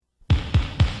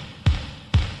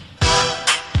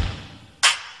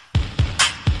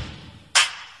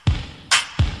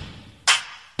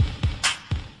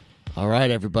All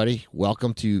right, everybody.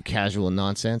 Welcome to Casual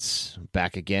Nonsense.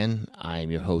 Back again.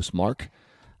 I'm your host, Mark.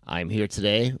 I'm here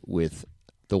today with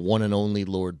the one and only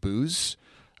Lord Booze.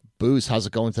 Booze, how's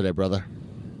it going today, brother?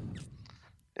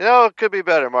 It could be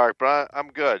better, Mark, but I'm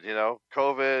good.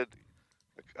 COVID,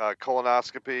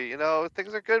 colonoscopy,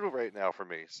 things are good right now for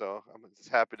me. So I'm just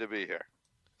happy to be here.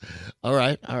 All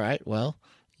right. Well,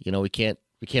 we can't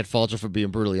fault you for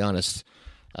being brutally honest.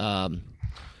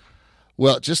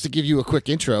 Well, just to give you a quick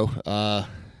intro,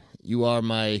 you are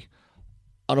my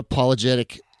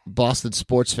unapologetic Boston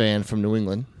sports fan from New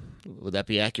England. Would that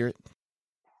be accurate?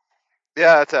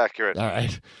 Yeah, that's accurate. All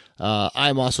right.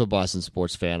 I'm also a Boston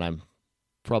sports fan. I'm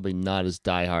probably not as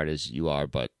diehard as you are,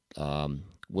 but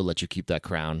we'll let you keep that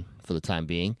crown for the time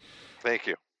being. Thank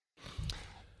you.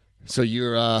 So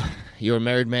you're a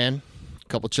married man, a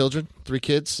couple children, 3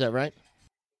 kids, is that right?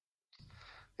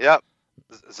 Yep.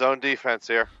 Zone defense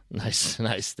here. Nice.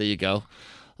 There you go.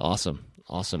 Awesome,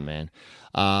 man.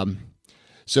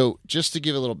 So just to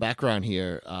give a little background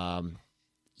here,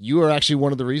 you are actually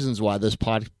one of the reasons why this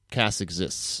podcast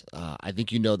exists. I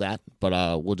think you know that,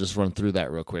 but we'll just run through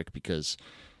that real quick because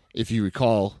if you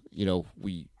recall,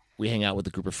 we hang out with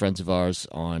a group of friends of ours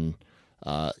on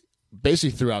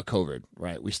basically throughout COVID,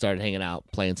 right? We started hanging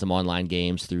out, playing some online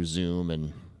games through Zoom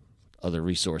and other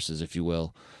resources, if you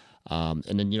will. And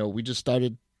then, we just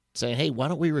started saying, hey, why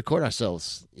don't we record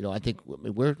ourselves? I think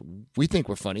we think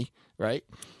we're funny, right?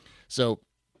 So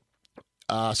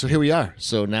here we are.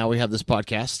 So now we have this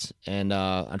podcast, and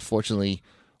unfortunately,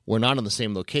 we're not on the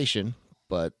same location,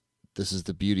 but this is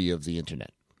the beauty of the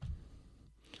internet.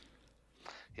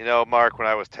 Mark, when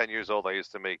I was 10 years old, I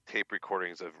used to make tape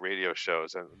recordings of radio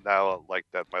shows, and now, like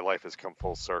that, my life has come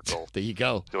full circle. There you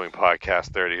go. Doing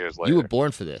podcasts 30 years later. You were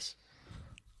born for this.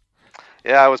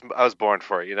 Yeah, I was born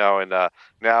for it, and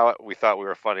now we thought we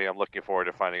were funny. I'm looking forward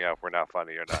to finding out if we're not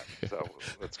funny or not. So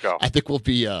let's go. I think we're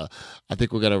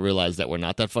going to realize that we're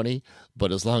not that funny,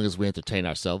 but as long as we entertain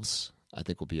ourselves, I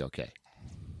think we'll be okay.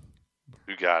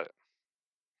 You got it.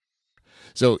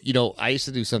 So, I used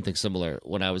to do something similar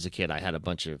when I was a kid. I had a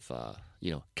bunch of,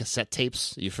 cassette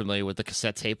tapes. Are you familiar with the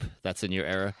cassette tape? That's in your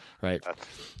era, right?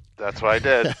 That's what I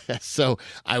did. So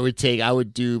I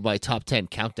would do my top 10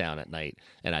 countdown at night,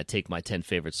 and I'd take my 10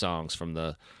 favorite songs from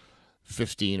the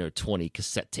 15 or 20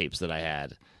 cassette tapes that I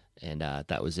had, and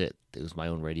that was it. It was my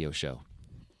own radio show.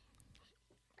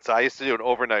 So I used to do an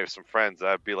overnight with some friends.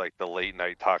 I'd be like the late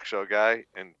night talk show guy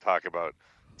and talk about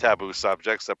taboo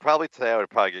subjects that probably today I would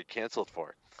probably get canceled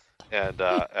for. And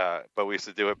but we used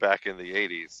to do it back in the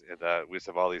 80s, and we used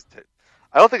to have all these.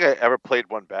 I don't think I ever played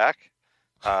one back.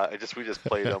 We just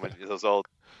played them and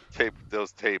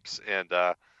those tapes, and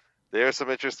there's some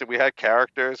interesting. We had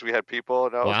characters, we had people,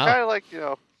 and it was kind of like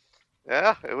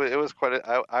yeah, it was quite.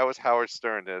 I was Howard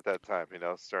Stern at that time,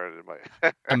 started in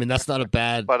my. I mean, that's not a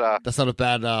bad. But that's not a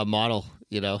bad model,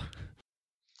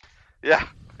 Yeah.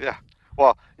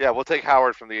 Well, yeah, we'll take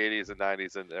Howard from the 80s and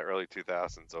 90s and the early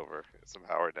 2000s over some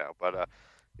Howard now, but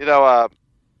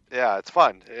yeah, it's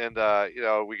fun, and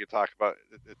we could talk about.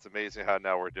 It's amazing how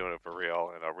now we're doing it for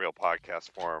real in a real podcast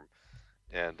form,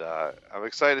 and I'm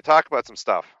excited to talk about some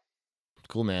stuff.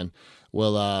 Cool, man.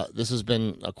 Well, this has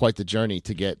been quite the journey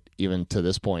to get even to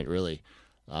this point. Really,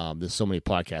 there's so many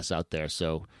podcasts out there,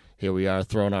 so here we are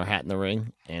throwing our hat in the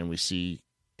ring, and we see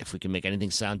if we can make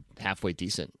anything sound halfway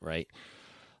decent, right?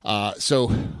 So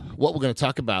what we're going to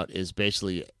talk about is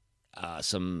basically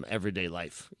some everyday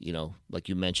life, like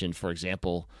you mentioned, for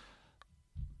example,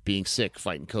 being sick,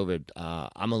 fighting COVID.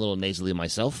 I'm a little nasally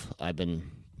myself. I've been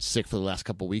sick for the last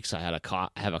couple of weeks. I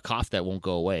have a cough that won't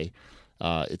go away.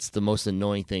 It's the most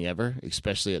annoying thing ever,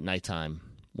 especially at nighttime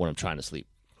when I'm trying to sleep.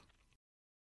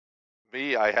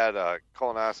 Me, I had a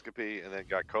colonoscopy and then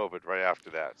got COVID right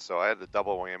after that. So I had the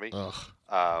double whammy.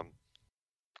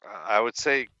 I would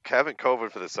say having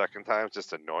COVID for the second time is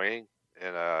just annoying,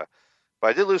 and but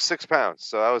I did lose 6 pounds,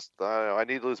 so I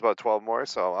need to lose about 12 more,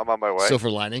 so I'm on my way.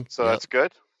 Silver lining. So That's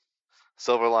good.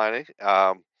 Silver lining.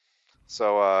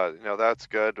 So that's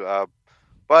good.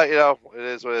 But it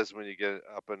is what it is when you get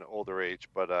up in older age.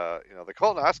 But the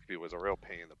colonoscopy was a real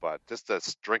pain in the butt.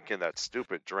 Just drinking that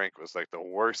stupid drink was like the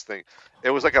worst thing. It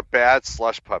was like a bad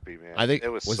slush puppy, man. I think it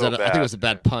was bad. I think it was a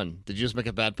bad pun. Did you just make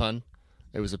a bad pun?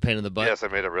 It was a pain in the butt. Yes, I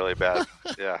made it really bad.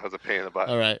 Yeah, it was a pain in the butt.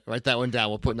 All right, write that one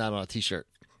down. We're putting that on a T-shirt.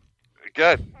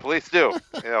 Good, please do.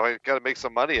 I got to make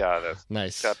some money out of this.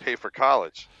 Nice. Got to pay for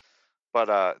college.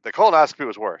 But the colonoscopy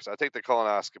was worse. I take the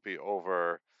colonoscopy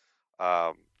over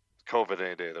COVID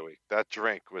any day of the week. That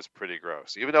drink was pretty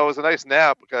gross. Even though it was a nice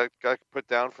nap, got put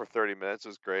down for 30 minutes. It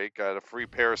was great. Got a free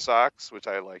pair of socks, which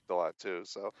I liked a lot too.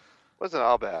 So wasn't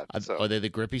all bad. So Are they the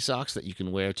grippy socks that you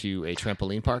can wear to a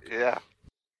trampoline park? yeah,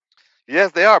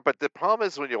 yes, they are. But the problem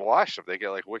is when you wash them, they get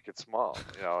like wicked small,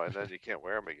 and then you can't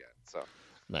wear them again. So,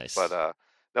 Nice. but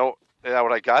no, yeah.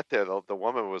 When I got there, the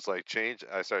woman was like, change.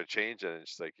 I started changing, and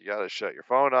she's like, you got to shut your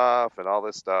phone off and all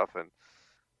this stuff. And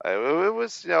it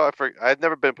was, I had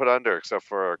never been put under except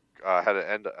for I had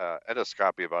an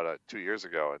endoscopy about 2 years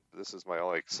ago, and this is my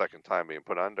only second time being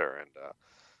put under. And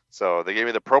so they gave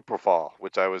me the propofol,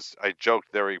 which I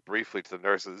joked very briefly to the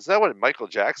nurses, is that what Michael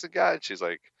Jackson got? And she's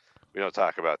like, we don't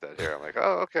talk about that here. I'm like,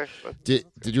 oh, okay. But, Did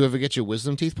you ever get your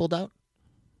wisdom teeth pulled out?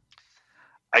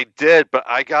 I did, but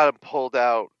I got them pulled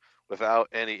out without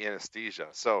any anesthesia.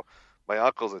 So my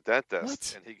uncle's a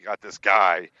dentist, and he got this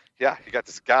guy. Yeah, he got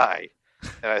this guy,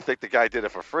 and I think the guy did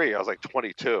it for free. I was like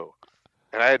 22,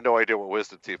 and I had no idea what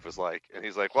wisdom teeth was like. And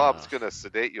he's like, well, I'm just going to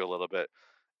sedate you a little bit.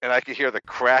 And I could hear the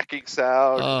cracking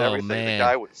sound and everything. Man. The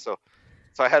guy was so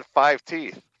I had 5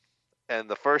 teeth, and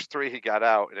the first 3 he got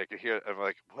out, and I could hear. I'm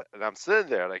like, what? And I'm sitting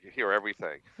there, and I could hear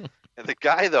everything. And the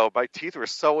guy, though, my teeth were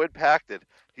so impacted,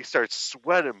 he started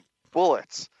sweating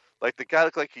bullets. Like the guy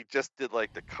looked like he just did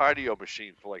like the cardio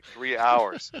machine for like 3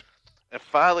 hours. And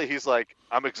finally, he's like,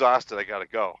 I'm exhausted. I gotta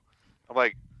go. I'm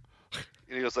like,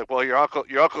 and he was like, well, your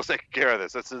uncle's taking care of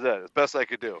this. This is it. It's best I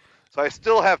could do. So I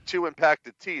still have 2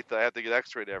 impacted teeth that I have to get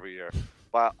x-rayed every year.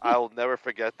 But I'll never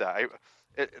forget that.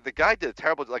 The guy did a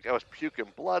terrible, like I was puking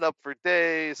blood up for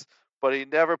days, but he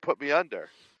never put me under.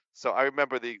 So I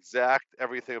remember the exact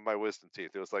everything of my wisdom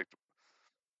teeth. It was like,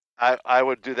 I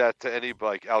would do that to any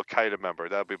like Al Qaeda member.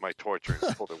 That would be my torture,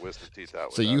 to pull their wisdom teeth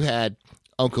out. So you had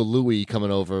Uncle Louie coming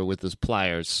over with his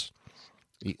pliers.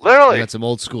 Literally. That's some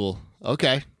old school.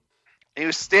 Okay. He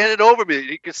was standing over me.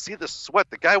 You could see the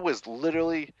sweat. The guy was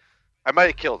literally, I might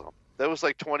have killed him. That was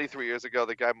like 23 years ago.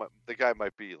 The guy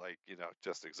might be like,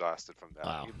 just exhausted from that.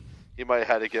 Wow. He might have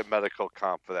had to get medical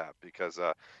comp for that because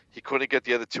he couldn't get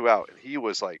the other 2 out. And he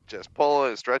was like just pulling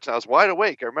and stretching. I was wide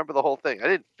awake. I remember the whole thing. I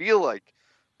didn't feel like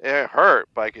it hurt,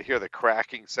 but I could hear the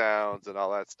cracking sounds and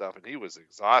all that stuff. And he was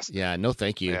exhausted. Yeah, no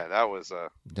thank you. Yeah, that was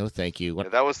no thank you. Yeah,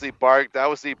 that was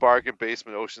the bargain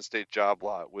basement Ocean State job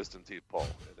lot wisdom teeth pull.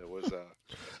 And it was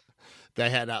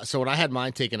They had so when I had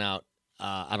mine taken out,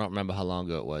 I don't remember how long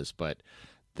ago it was, but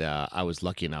I was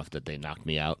lucky enough that they knocked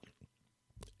me out,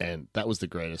 and that was the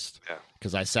greatest. Yeah.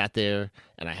 Because I sat there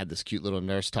and I had this cute little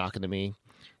nurse talking to me,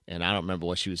 and I don't remember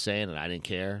what she was saying, and I didn't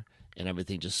care, and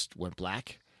everything just went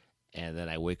black, and then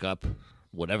I wake up,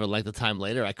 whatever length of time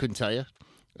later, I couldn't tell you,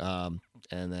 and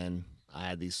then I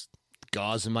had these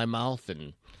gauze in my mouth and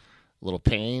a little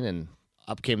pain, and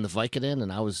up came the Vicodin,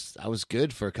 and I was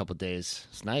good for a couple of days.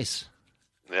 It's nice.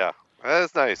 Yeah.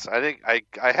 That's nice. I think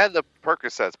I had the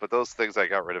Percocets, but those things I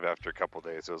got rid of after a couple of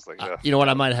days. It was like, you know what?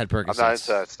 I might have had Percocets. I'm not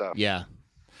into that stuff. Yeah.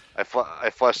 I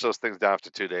flushed those things down after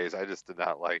 2 days. I just did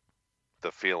not like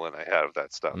the feeling I had of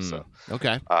that stuff. So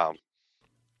okay.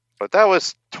 But that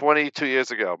was 22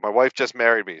 years ago. My wife just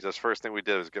married me. The first thing we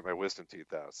did was get my wisdom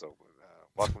teeth out. So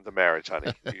welcome to marriage,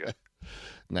 honey.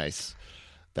 Nice.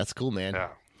 That's cool, man.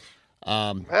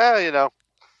 Yeah.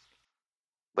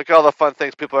 Look at all the fun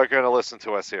things people are going to listen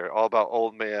to us here. All about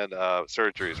old man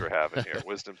surgeries we're having here.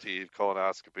 Wisdom teeth,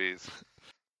 colonoscopies. It's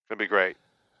going to be great.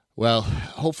 Well,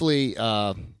 hopefully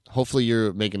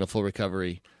you're making a full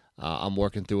recovery. I'm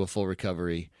working through a full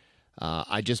recovery.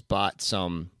 I just bought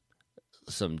some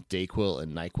Dayquil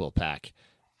and NyQuil pack,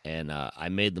 and I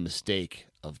made the mistake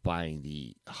of buying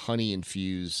the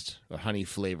honey-infused or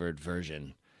honey-flavored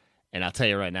version. And I'll tell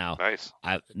you right now, nice.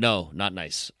 No, not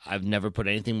nice. I've never put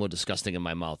anything more disgusting in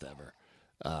my mouth ever.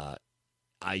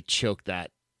 I choke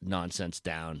that nonsense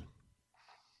down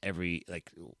every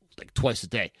like twice a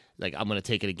day. Like I'm gonna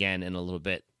take it again in a little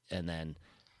bit, and then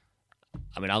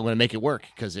I'm gonna make it work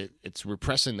because it's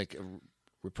repressing.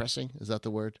 Repressing, is that the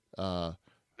word?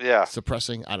 Yeah.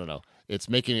 Suppressing. I don't know. It's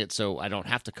making it so I don't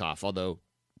have to cough. Although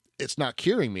it's not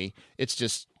curing me. It's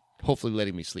just hopefully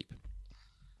letting me sleep.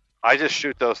 I just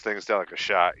shoot those things down like a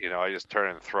shot. I just turn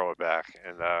it and throw it back,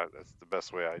 and that's the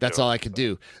best way I do it. That's all I could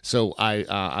do. So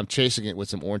I'm chasing it with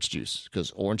some orange juice because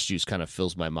orange juice kind of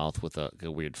fills my mouth with a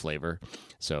weird flavor.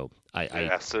 So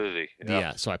acidity. Yep.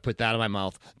 Yeah. So I put that in my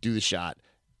mouth, do the shot,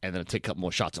 and then I take a couple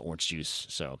more shots of orange juice.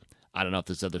 So I don't know if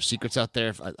there's other secrets out there.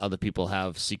 If other people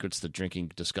have secrets to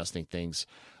drinking disgusting things,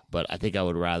 but I think I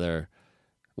would rather.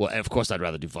 Well, of course, I'd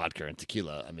rather do vodka and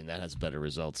tequila. That has better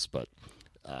results, but.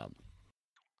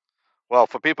 Well,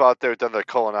 for people out there who've done the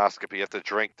colonoscopy, you have to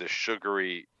drink the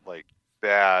sugary, like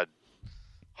bad,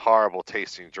 horrible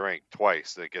tasting drink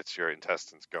twice that gets your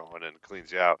intestines going and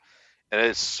cleans you out. And it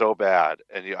is so bad.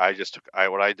 And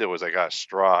what I did was I got a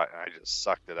straw and I just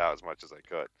sucked it out as much as I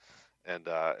could. and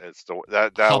it's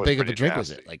that How was big of a pretty drink was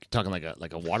nasty. it? Like talking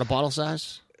like a water bottle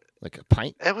size, like a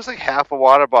pint? It was like half a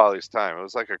water bottle each time. It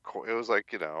was like it was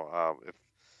like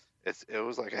if it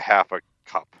was like a half a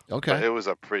cup, but Okay. it was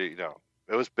a pretty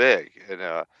it was big, and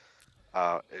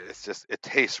it's just it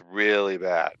tastes really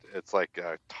bad. It's like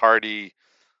tarty,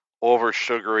 over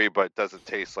sugary, but doesn't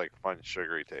taste like fun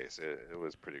sugary taste. It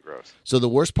was pretty gross. So the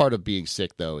worst part of being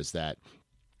sick, though, is that,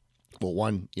 well,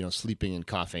 one, sleeping and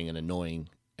coughing and annoying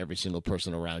every single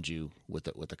person around you with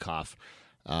a cough.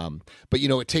 But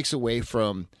it takes away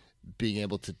from being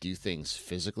able to do things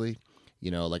physically.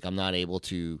 Like I'm not able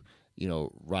to,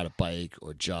 ride a bike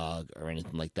or jog or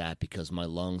anything like that because my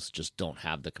lungs just don't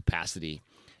have the capacity.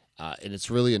 And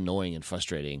it's really annoying and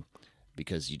frustrating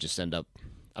because you just end up.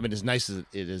 I mean, as nice as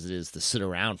it is to sit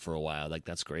around for a while, like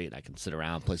that's great. I can sit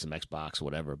around, play some Xbox or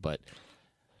whatever, but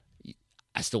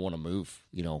I still want to move.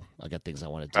 I got things I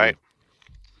want to do. Right.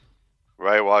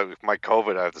 Right. Well, with my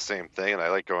COVID, I have the same thing, and I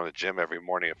like going to the gym every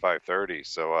morning at 5:30.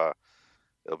 So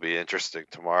it'll be interesting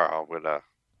tomorrow. I'm gonna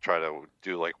try to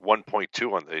do like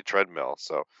 1.2 on the treadmill.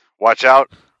 So watch out.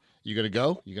 You gonna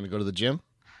go? You gonna go to the gym?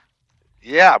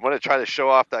 Yeah, I'm gonna try to show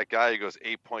off that guy who goes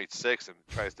 8.6 and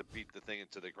tries to beat the thing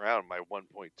into the ground my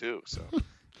 1.2. So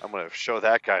I'm gonna show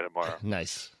that guy tomorrow.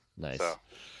 Nice. So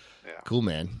yeah. Cool,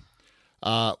 man.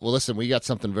 Well, listen, we got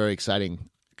something very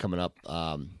exciting coming up.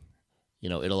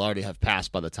 It'll already have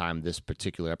passed by the time this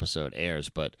particular episode airs,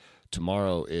 but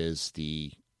tomorrow is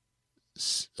the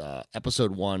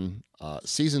episode 1,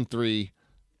 season 3,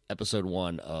 episode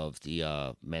 1 of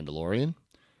the Mandalorian,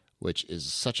 which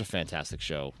is such a fantastic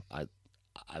show.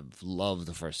 I've loved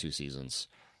the first 2 seasons.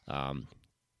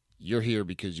 You're here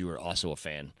because you are also a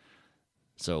fan.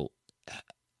 So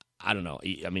I don't know.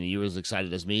 I mean, are you as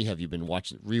excited as me? Have you been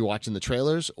rewatching the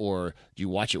trailers, or do you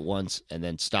watch it once and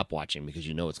then stop watching because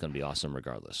you know it's going to be awesome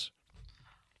regardless?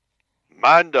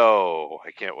 Mondo,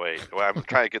 I can't wait. Well, I'm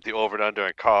trying to get the over and under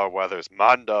in Carl Weathers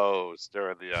Mondos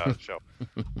during the show.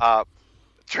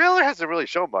 Trailer hasn't really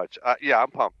shown much. Yeah,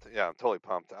 I'm pumped. Yeah, I'm totally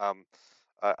pumped.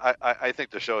 I think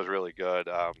the show is really good.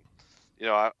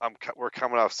 We're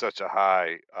coming off such a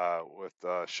high with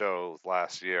the show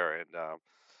last year, and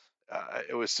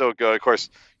it was so good. Of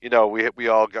course, we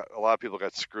all got a lot of people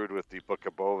got screwed with the Book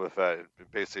of Boba Fett,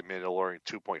 basically Mandalorian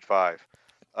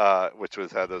 2.5, which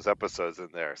had those episodes in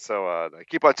there. So I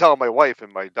keep on telling my wife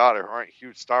and my daughter, who aren't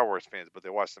huge Star Wars fans, but they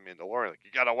watch the Mandalorian, like,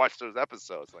 you got to watch those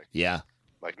episodes. Like, yeah,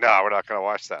 no, we're not going to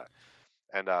watch that.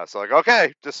 And so like,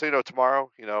 okay, just so you know,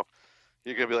 tomorrow,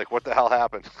 you're gonna be like, what the hell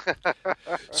happened?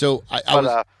 So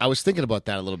I was thinking about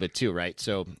that a little bit too, right?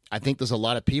 So I think there's a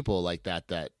lot of people like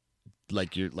that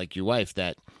like your wife,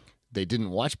 that they didn't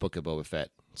watch Book of Boba Fett,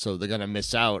 so they're gonna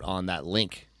miss out on that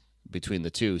link between the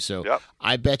two. So yep.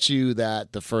 I bet you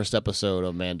that the first episode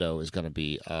of Mando is gonna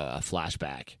be a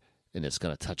flashback, and it's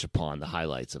gonna touch upon the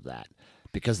highlights of that,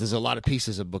 because there's a lot of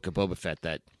pieces of Book of Boba Fett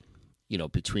that,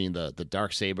 between the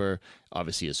Darksaber,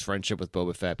 obviously his friendship with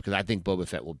Boba Fett, because I think Boba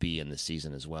Fett will be in this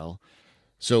season as well.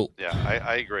 So yeah,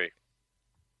 I agree.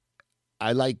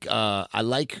 I like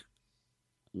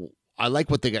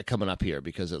what they got coming up here,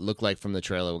 because it looked like from the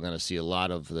trailer we're going to see a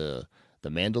lot of the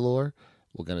Mandalore.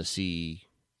 We're going to see,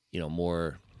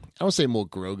 more. I don't say more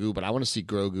Grogu, but I want to see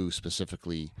Grogu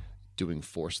specifically doing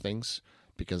Force things,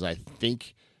 because I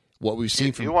think what we've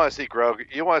seen from you want to see Grogu.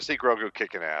 You want to see Grogu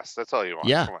kicking ass. That's all you want.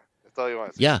 Yeah. Come on. That's all you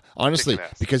want to see. Yeah, honestly,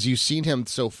 because you've seen him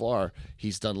so far.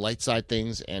 He's done light side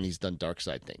things and he's done dark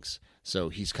side things. So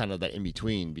he's kind of that in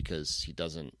between, because he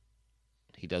doesn't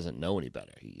know any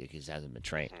better. He hasn't been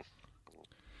trained.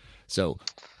 So,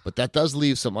 but that does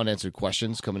leave some unanswered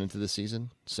questions coming into the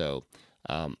season. So,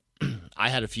 I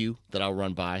had a few that I'll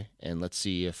run by, and let's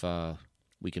see if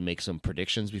we can make some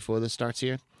predictions before this starts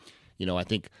here. I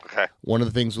think one of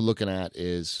the things we're looking at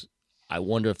is, I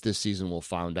wonder if this season we'll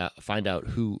find out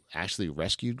who actually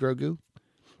rescued Grogu.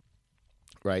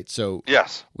 Right. So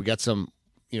yes, we got some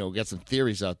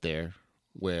theories out there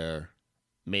where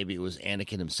maybe it was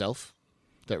Anakin himself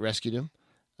that rescued him.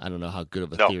 I don't know how good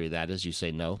of a theory that is. You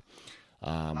say no.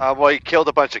 Well, he killed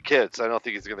a bunch of kids. I don't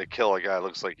think he's going to kill a guy that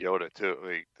looks like Yoda too.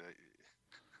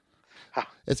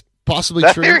 It's possibly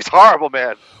that true. That theory's horrible,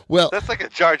 man. Well, that's like a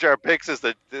Jar Jar Binks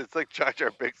it's like Jar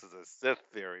Jar Binks is a Sith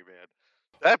theory, man.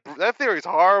 That theory's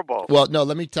horrible. Well, no,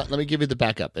 let me give you the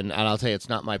backup, and I'll tell you, it's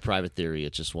not my private theory.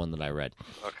 It's just one that I read.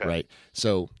 Okay. Right.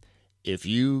 So if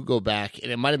you go back,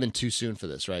 and it might have been too soon for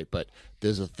this, right? But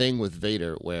there's a thing with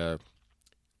Vader where,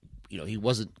 he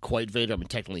wasn't quite Vader. I mean,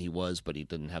 technically he was, but he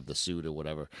didn't have the suit or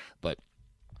whatever. But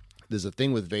there's a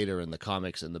thing with Vader in the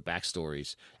comics and the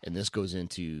backstories, and this goes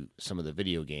into some of the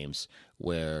video games,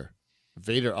 where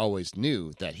Vader always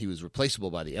knew that he was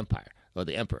replaceable by the Empire or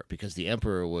the Emperor, because the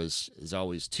Emperor is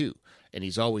always two, and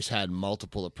he's always had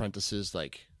multiple apprentices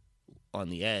like on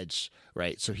the edge,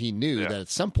 right? So he knew that at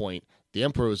some point the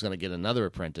Emperor was going to get another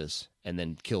apprentice and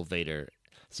then kill Vader.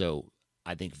 So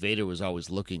I think Vader was always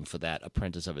looking for that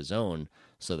apprentice of his own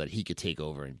so that he could take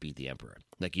over and beat the Emperor.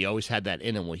 Like, he always had that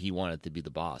in him when he wanted to be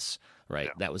the boss, right?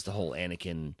 Yeah. That was the whole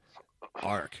Anakin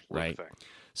arc, right?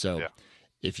 So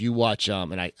if you watch,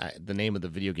 and I the name of the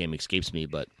video game escapes me,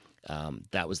 but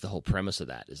that was the whole premise of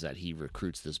that, is that he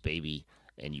recruits this baby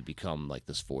and you become like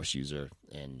this Force user,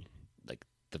 and like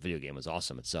the video game was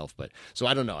awesome itself. But so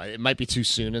I don't know, it might be too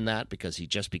soon in that because he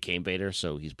just became Vader,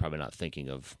 so he's probably not thinking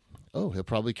of, oh, he'll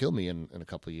probably kill me in a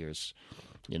couple of years,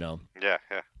 you know? Yeah.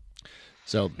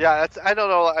 So yeah, I don't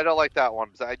know. I don't like that one.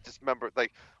 I just remember,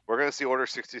 like, we're going to see Order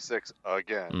 66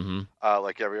 again,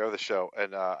 like every other show,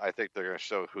 and I think they're going to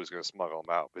show who's going to smuggle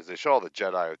them out, because they show all the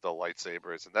Jedi with the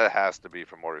lightsabers, and that has to be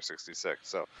from Order 66.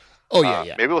 So,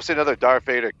 maybe we'll see another Darth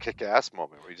Vader kick-ass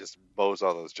moment where he just bows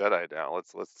all those Jedi down.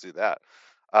 Let's see that.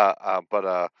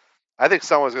 But I think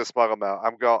someone's going to smuggle them out.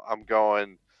 I'm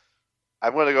going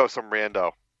to go with some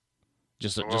rando.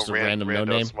 Just a random no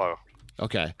name. Smuggle.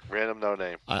 Okay. Random no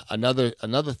name.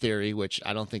 Another theory, which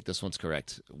I don't think this one's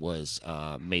correct, was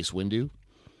Mace Windu.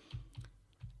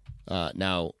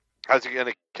 Now, how's he going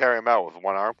to carry him out with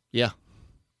one arm? Yeah.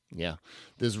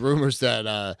 There's rumors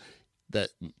that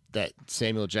that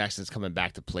Samuel Jackson's coming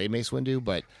back to play Mace Windu,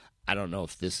 but I don't know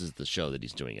if this is the show that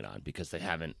he's doing it on, because they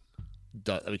haven't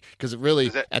done. Because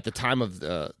at the time of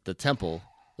the temple,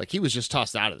 like, he was just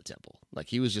tossed out of the temple. Like,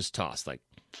 he was just tossed, like,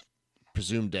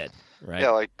 presumed dead, right? Yeah,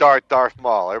 like Darth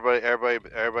Maul.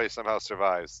 Everybody somehow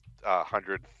survives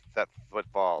 100-foot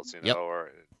falls, you know,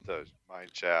 or the mine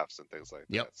shafts and things like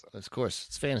that. So. Of course,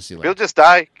 it's fantasy land. People just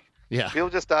die. Yeah, people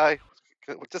just die.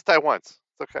 Just die once.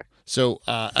 It's okay. So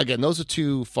again, those are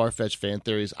two far-fetched fan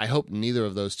theories. I hope neither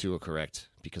of those two are correct,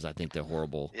 because I think they're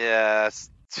horrible. Yeah, it's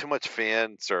too much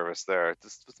fan service there.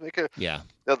 Just make it. Yeah.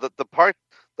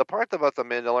 The part about the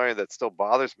Mandalorian that still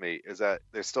bothers me is that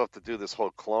they still have to do this whole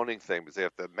cloning thing, because they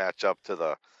have to match up to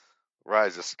the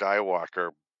Rise of Skywalker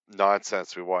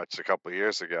nonsense we watched a couple of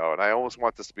years ago. And I almost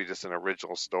want this to be just an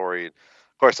original story. And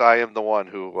of course, I am the one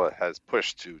who has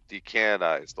pushed to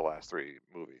decanonize the last three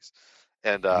movies.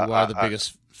 And you are the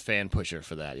biggest fan pusher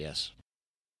for that, yes.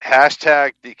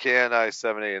 Hashtag decanonize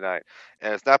 7, 8, and 9.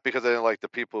 And it's not because I didn't like the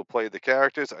people who played the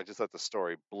characters. I just thought the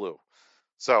story blew.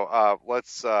 So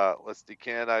let's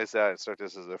decanonize that and start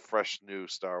this as a fresh new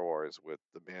Star Wars with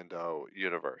the Mando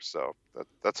universe. So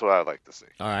that's what I'd like to see.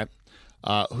 All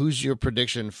right. Who's your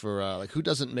prediction for who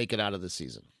doesn't make it out of the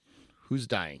season? Who's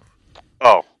dying?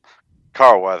 Oh,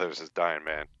 Carl Weathers is dying,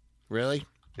 man. Really?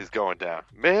 He's going down.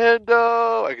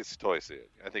 Mando! I can totally see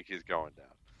it. I think he's going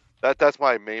down. That's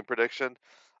my main prediction.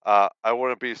 I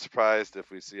wouldn't be surprised if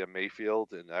we see a Mayfield,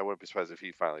 and I wouldn't be surprised if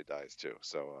he finally dies too.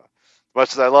 So, as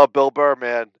much as I love Bill Burr,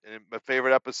 man, and my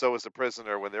favorite episode was The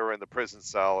Prisoner, when they were in the prison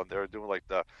cell and they were doing like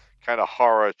the kind of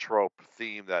horror trope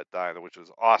theme that died, which was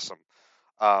awesome.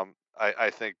 I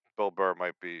think Bill Burr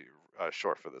might be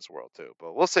short for this world too,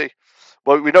 but we'll see.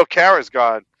 Well, we know Kara's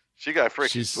gone. She got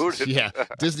freaking booted. Yeah,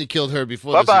 Disney killed her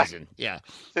before the season. Yeah,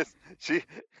 she's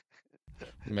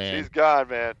gone,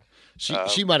 man.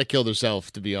 She might have killed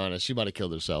herself, to be honest. She might have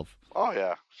killed herself. Oh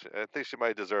yeah, I think she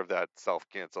might deserve that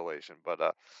self-cancellation.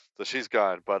 But so she's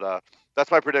gone. But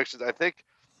that's my predictions. I think,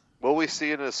 will we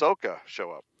see an Ahsoka show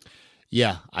up?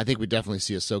 Yeah, I think we definitely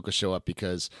see Ahsoka show up,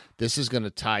 because this is going to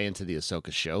tie into the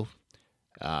Ahsoka show.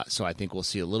 So I think we'll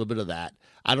see a little bit of that.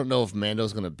 I don't know if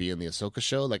Mando's going to be in the Ahsoka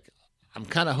show. Like, I'm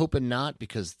kind of hoping not,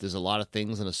 because there's a lot of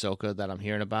things in Ahsoka that I'm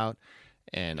hearing about,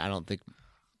 and I don't think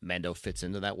Mando fits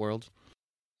into that world.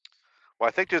 Well,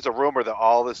 I think there's a rumor that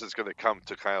all this is going to come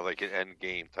to kind of like an end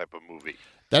game type of movie.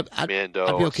 Mando,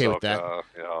 I'd be okay Ahsoka, with that.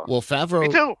 You know. Well,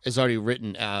 Favreau has already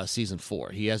written season 4.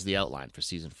 He has the outline for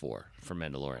season 4 for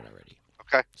Mandalorian already.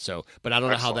 Okay. So, but I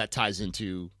don't know how that ties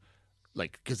into,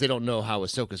 like, because they don't know how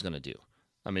Ahsoka's going to do.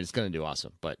 I mean, it's going to do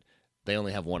awesome, but they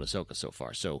only have one Ahsoka so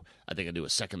far. So I think I'll do a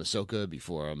second Ahsoka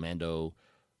before a Mando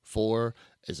 4.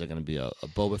 Is there going to be a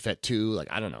Boba Fett 2? Like,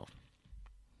 I don't know.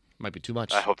 Might be too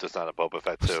much. I hope there's not a Boba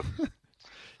Fett 2.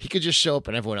 He could just show up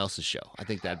in everyone else's show. I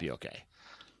think that'd be okay.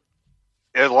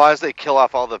 As long as they kill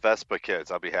off all the Vespa kids,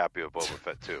 I'll be happy with Boba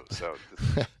Fett 2. So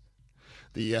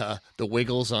the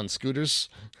Wiggles on scooters.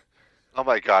 Oh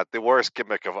my God, the worst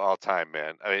gimmick of all time,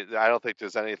 man. I mean, I don't think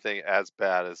there's anything as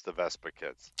bad as the Vespa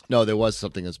kids. No, there was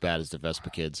something as bad as the Vespa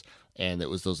kids, and it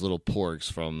was those little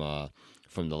porgs from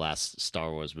the last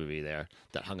Star Wars movie there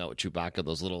that hung out with Chewbacca.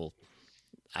 Those little,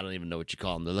 I don't even know what you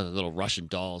call them. They're little Russian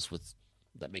dolls with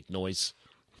that make noise.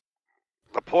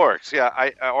 The porks, yeah,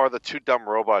 or the two dumb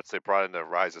robots they brought into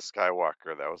Rise of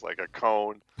Skywalker. That was like a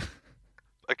cone,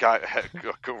 a guy a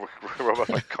robot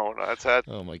with a cone on its head.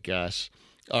 Oh my gosh!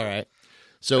 All right,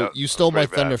 so Yeah, you that was stole my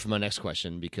pretty thunder bad. for my next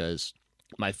question because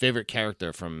my favorite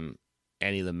character from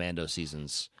any of the Mando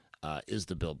seasons is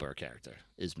the Bill Burr character,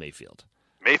 is Mayfield.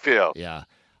 Mayfield. Yeah.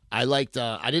 I liked.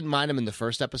 I didn't mind him in the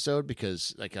first episode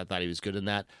because, like, I thought he was good in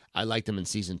that. I liked him in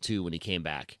season 2 when he came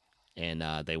back, and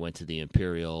they went to the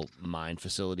Imperial mine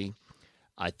facility.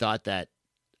 I thought that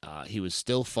he was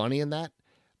still funny in that,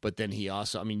 but then he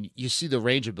also. I mean, you see the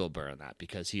range of Bill Burr in that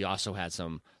because he also had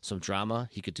some drama.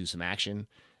 He could do some action,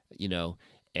 you know.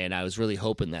 And I was really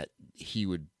hoping that he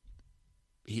would.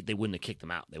 They wouldn't have kicked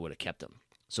him out. They would have kept him.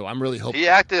 So I'm really hoping. He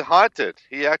acted haunted.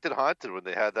 He acted haunted when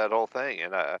they had that whole thing,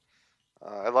 and I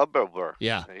love Bill Burr.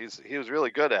 Yeah. He was really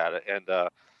good at it, and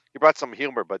he brought some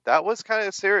humor. But that was kind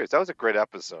of serious. That was a great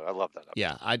episode. I love that episode.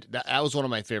 Yeah, that was one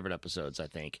of my favorite episodes. I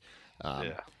think. Yeah,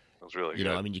 it was really You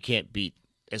good. know, I mean, you can't beat.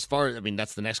 As far as I mean,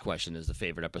 that's the next question: is the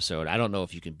favorite episode. I don't know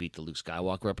if you can beat the Luke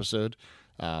Skywalker episode,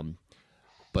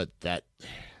 but that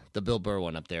the Bill Burr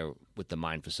one up there with the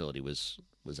mine facility was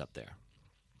up there.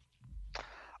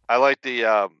 I like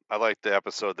the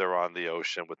episode they're on the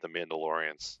ocean with the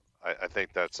Mandalorians. I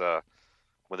think that's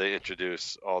when they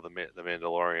introduce all the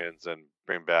Mandalorians and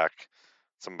bring back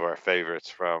some of our favorites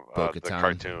from the Bo-Katan.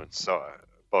 cartoons. So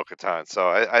Bo-Katan. So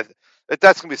I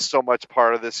that's gonna be so much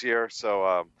part of this year.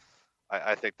 So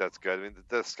I think that's good. I mean,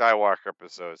 the Skywalker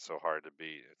episode is so hard to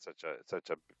beat. It's such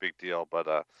a big deal.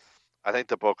 But I think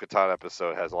the Bo-Katan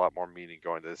episode has a lot more meaning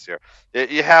going to this year.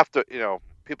 You have to,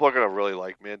 people are gonna really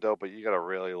like Mando, but you gotta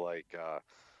really like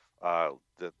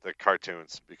the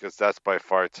cartoons because that's by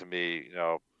far to me,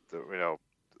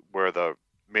 where the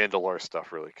Mandalore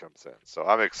stuff really comes in. So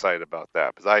I'm excited about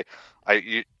that because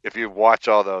if you watch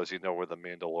all those, you know where the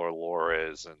Mandalore lore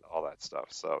is and all that stuff.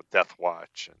 So Death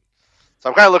Watch, and so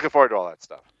I'm kind of looking forward to all that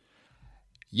stuff.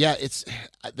 Yeah,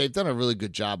 they've done a really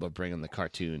good job of bringing the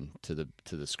cartoon to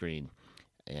the screen,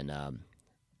 and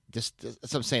that's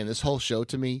what I'm saying. This whole show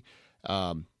to me,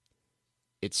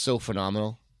 it's so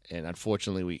phenomenal. And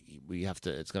unfortunately, we have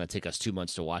to. It's going to take us 2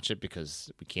 months to watch it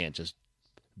because we can't just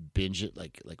binge it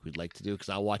like we'd like to do. Because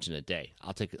I'll watch it in a day.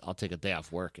 I'll take a day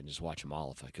off work and just watch them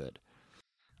all if I could.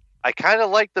 I kind of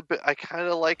like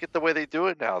it the way they do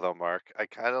it now, though, Mark. I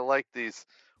kind of like these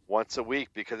once a week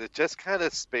because it just kind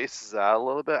of spaces out a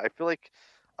little bit. I feel like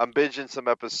I'm binging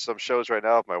some shows right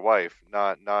now with my wife,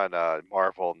 not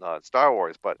Marvel, not Star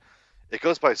Wars, but it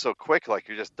goes by so quick, like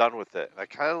you're just done with it. And I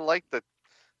kind of like the.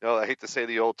 I hate to say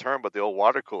the old term, but the old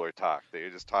water cooler talk. That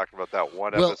you're just talking about that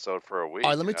one episode for a week.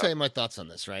 All right, let me tell you my thoughts on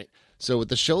this, right? So with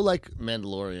the show like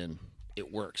Mandalorian,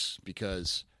 it works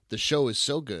because the show is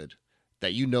so good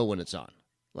that you know when it's on.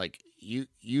 Like you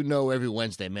know every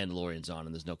Wednesday Mandalorian's on,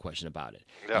 and there's no question about it.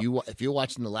 Yeah. If you're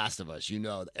watching The Last of Us, you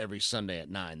know every Sunday at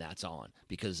 9 that's on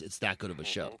because it's that good of a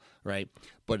show, right?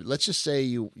 But let's just say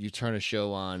you turn a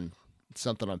show on,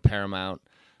 something on Paramount.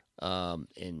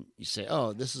 And you say,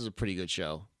 "Oh, this is a pretty good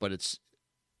show," but it's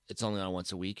only on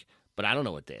once a week. But I don't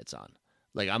know what day it's on.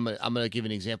 Like I'm gonna give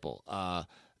an example.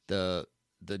 The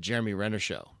Jeremy Renner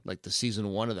show, like the season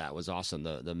 1 of that was awesome.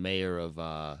 The mayor of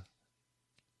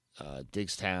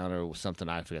Diggstown or something,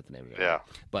 I forget the name of it. Yeah.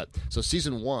 But so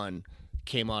season 1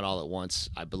 came out all at once,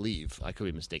 I believe. I could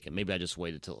be mistaken. Maybe I just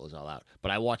waited till it was all out.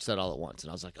 But I watched that all at once, and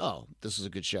I was like, "Oh, this is a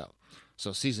good show."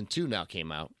 So season 2 now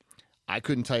came out. I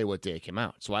couldn't tell you what day it came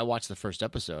out. So I watched the first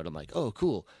episode. I'm like, "Oh,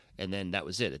 cool." And then that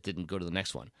was it. It didn't go to the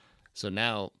next one. So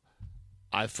now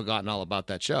I've forgotten all about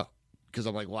that show because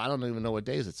I'm like, well, I don't even know what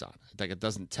days it's on. Like, it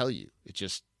doesn't tell you. It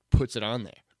just puts it on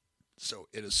there. So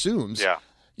it assumes,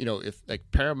 if like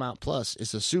Paramount Plus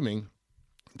is assuming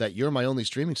that you're my only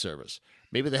streaming service.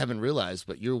 Maybe they haven't realized,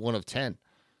 but you're one of 10,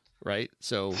 right?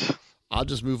 So I'll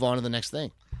just move on to the next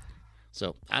thing.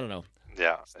 So I don't know.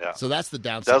 Yeah. So that's the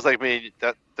downside. That's like me.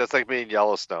 That's like me in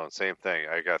Yellowstone. Same thing.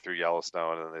 I got through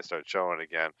Yellowstone, and then they started showing it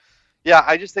again. Yeah,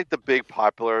 I just think the big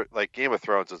popular, like Game of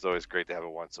Thrones, is always great to have it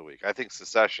once a week. I think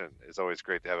Succession is always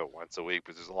great to have it once a week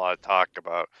because there's a lot of talk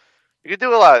about. You could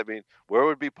do a lot. I mean, where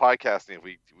would be podcasting if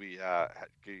we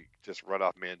could just run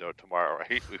off Mando tomorrow,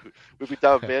 right? We'd be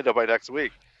done with Mando by next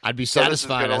week. I'd be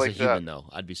satisfied as like a human, though.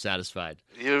 I'd be satisfied.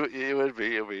 You would be.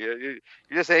 You're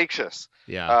just anxious.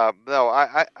 Yeah. No,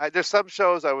 I there's some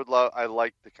shows I would love. I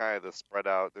like the kind of the spread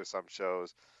out. There's some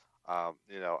shows, I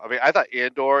mean, I thought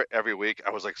Andor every week. I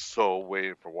was like so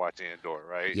waiting for watching Andor,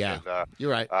 right? Yeah. And,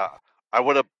 You're right. I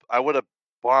would have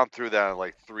bombed through that in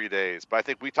like 3 days. But I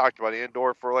think we talked about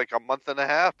Andor for like a month and a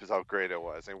half. Is how great it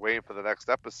was, and waiting for the next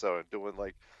episode and doing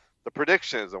like the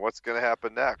predictions and what's going to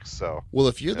happen next. So, well,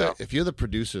 if you're the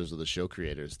producers or the show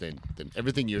creators, then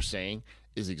everything you're saying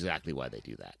is exactly why they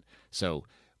do that. So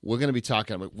we're going to be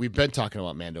talking. We've been talking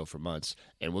about Mando for months,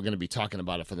 and we're going to be talking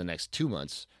about it for the next 2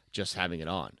 months, just having it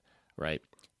on, right?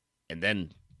 And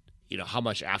then, how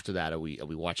much after that are we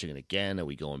watching it again? Are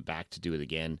we going back to do it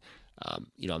again?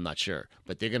 I'm not sure,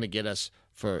 but they're going to get us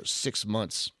for 6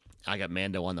 months. I got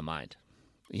Mando on the mind.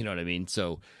 You know what I mean?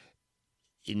 So,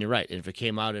 and you're right. If it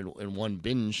came out in one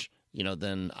binge,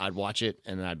 then I'd watch it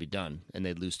and then I'd be done, and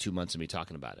they'd lose 2 months of me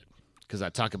talking about it, because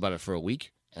I'd talk about it for a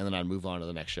week and then I'd move on to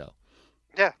the next show.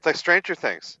 Yeah, it's like Stranger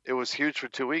Things. It was huge for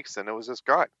 2 weeks and it was just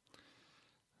gone.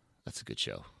 That's a good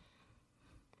show.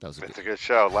 It's a good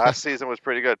show. Last season was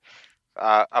pretty good.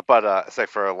 But it's like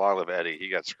for a long live Eddie, he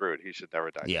got screwed. He should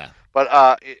never die. Yeah. But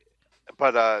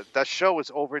that show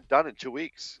was over and done in 2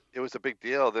 weeks. It was a big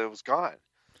deal. Then it was gone.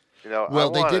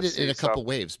 Well, they did it in a couple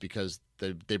waves because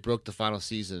they broke the final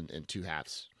season in 2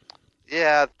 halves.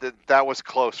 Yeah, that was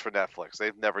close for Netflix.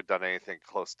 They've never done anything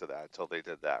close to that until they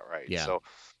did that, right? Yeah. So,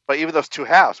 but even those 2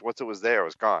 halves, once it was there, it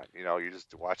was gone. You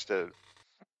just watched it,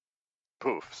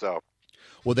 poof. So.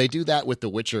 Well, they do that with The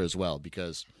Witcher as well,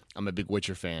 because I'm a big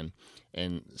Witcher fan,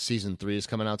 and season 3 is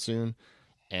coming out soon,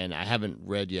 and I haven't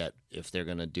read yet if they're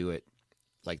going to do it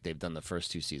like they've done the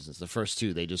first 2 seasons. The first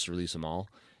 2, they just release them all,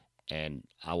 and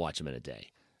I'll watch them in a day.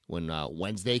 When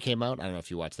Wednesday came out, I don't know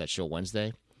if you watched that show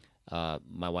Wednesday,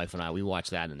 my wife and we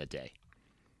watched that in a day.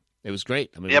 It was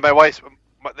great. I mean, yeah, my wife,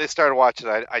 they started watching.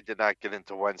 I did not get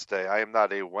into Wednesday. I am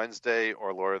not a Wednesday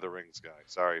or Lord of the Rings guy.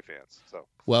 Sorry, fans. So.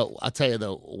 Well, I'll tell you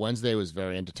though, Wednesday was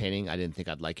very entertaining. I didn't think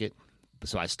I'd like it,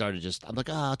 so I started I'm like,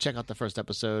 I'll check out the first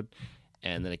episode,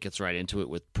 and then it gets right into it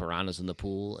with piranhas in the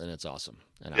pool, and it's awesome.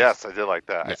 And yes, I did like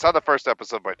that. Yeah. I saw the first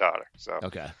episode with my daughter. So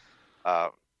okay.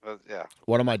 Yeah.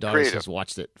 One of my daughters has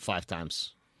watched it 5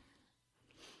 times.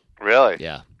 Really?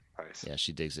 Yeah. Nice. Yeah,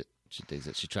 she digs it.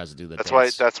 She tries to do that. That's why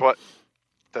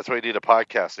you need a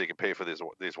podcast so you can pay for these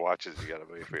watches you got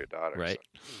to pay for your daughter. Right.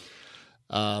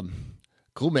 So.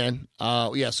 Cool, man.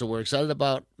 Yeah, so we're excited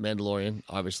about Mandalorian,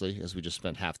 obviously, as we just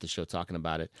spent half the show talking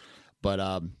about it.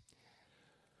 But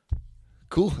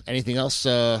cool. Anything else?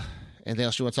 Anything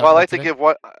else you want to talk about?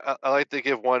 I like to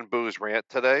give one booze rant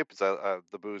today, because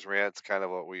the booze rant's kind of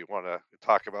what we want to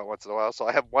talk about once in a while. So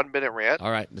I have 1 minute rant.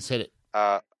 All right, let's hit it.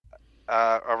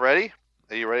 Ready?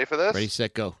 Are you ready for this? Ready,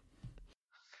 set, go.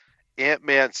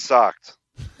 Ant-Man sucked.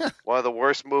 One of the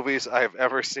worst movies I've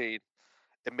ever seen.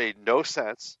 It made no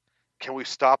sense. Can we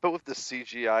stop it with the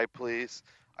CGI, please?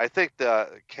 I think the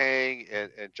Kang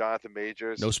and Jonathan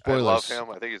Majors. No spoilers. I love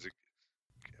him. I think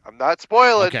I'm not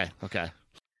spoiling. Okay.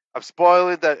 I'm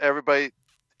spoiling that everybody.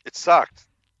 It sucked.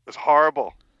 It was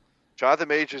horrible. Jonathan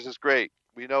Majors is great.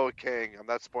 We know a Kang. I'm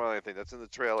not spoiling anything. That's in the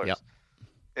trailers. Yep.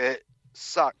 It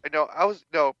sucked.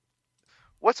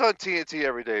 What's on TNT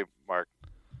every day, Mark?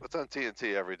 What's on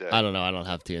TNT every day? I don't know. I don't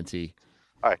have TNT.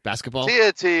 All right. Basketball?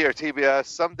 TNT or TBS.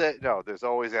 Someday, no, there's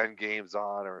always End Games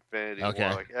on or Infinity okay.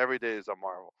 War. Like every day is on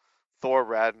Marvel. Thor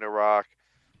Ragnarok.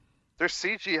 There's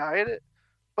CGI in it,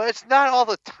 but it's not all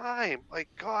the time. Like,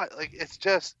 God, like it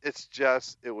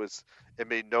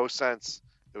made no sense.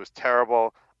 It was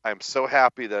terrible. I'm so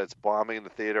happy that it's bombing in the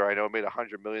theater. I know it made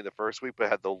 $100 million the first week, but it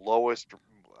had the lowest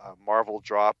Marvel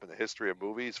drop in the history of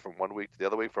movies from one week to the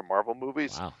other week for Marvel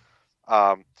movies.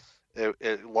 Wow.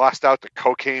 It lost out to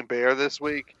Cocaine Bear this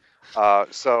week.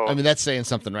 So I mean, that's saying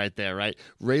something right there, right?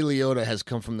 Ray Liotta has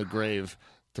come from the grave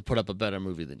to put up a better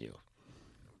movie than you.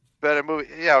 Better movie,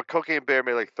 yeah. Cocaine Bear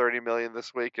made like $30 million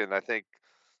this week, and I think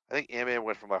Ant-Man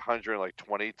went from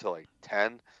 120 to like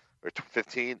 10 or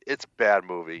 15. It's a bad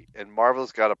movie, and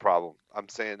Marvel's got a problem. I'm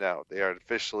saying now they are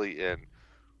officially in.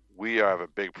 We have a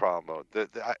big problem.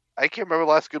 I can't remember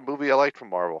the last good movie I liked from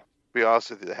Marvel. To be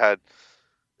honest with you,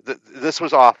 this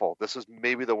was awful. This was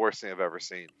maybe the worst thing I've ever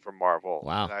seen from Marvel.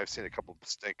 Wow. And I've seen a couple of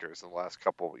stinkers in the last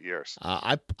couple of years.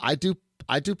 I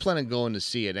do plan on going to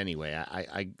see it anyway.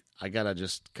 I gotta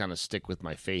just kind of stick with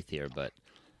my faith here, but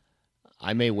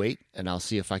I may wait and I'll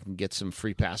see if I can get some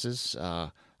free passes.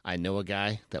 I know a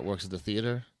guy that works at the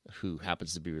theater who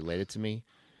happens to be related to me.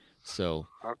 So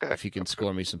if he can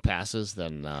score me some passes,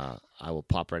 then I will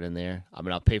pop right in there. I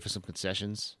mean, I'll pay for some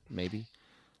concessions, maybe.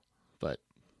 But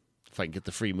if I can get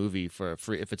the free movie for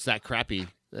free, if it's that crappy,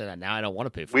 then now I don't want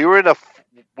to pay for it. We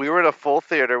were in a full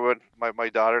theater when my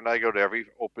daughter and I go to every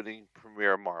opening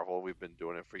premiere of Marvel. We've been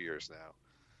doing it for years now.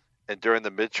 And during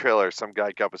the mid-trailer, some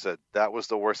guy got up and said, "That was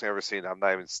the worst thing I've ever seen. I'm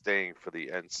not even staying for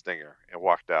the end stinger," and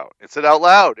walked out. And said out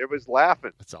loud. Everybody's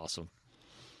laughing. That's awesome.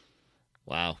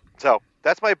 Wow. So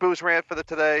that's my booze rant for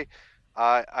today.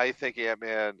 I think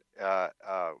Ant-Man,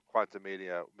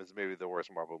 Quantumania is maybe the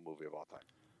worst Marvel movie of all time.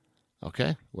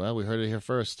 Okay, well, we heard it here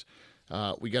first.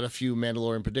 We got a few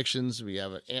Mandalorian predictions. We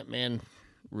have an Ant-Man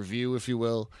review, if you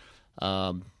will.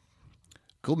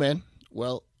 Cool, man.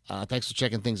 Well, thanks for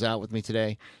checking things out with me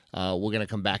today. We're going to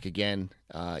come back again.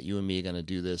 You and me are going to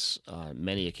do this on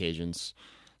many occasions.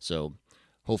 So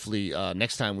hopefully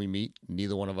next time we meet,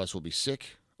 neither one of us will be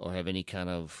sick or have any kind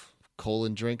of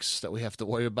colon drinks that we have to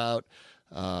worry about.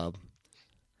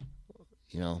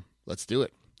 Let's do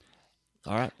it.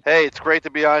 All right. Hey, it's great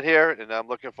to be on here, and I'm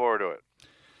looking forward to it.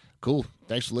 Cool.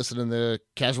 Thanks for listening to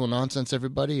Casual Nonsense,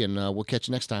 everybody, and we'll catch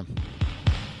you next time.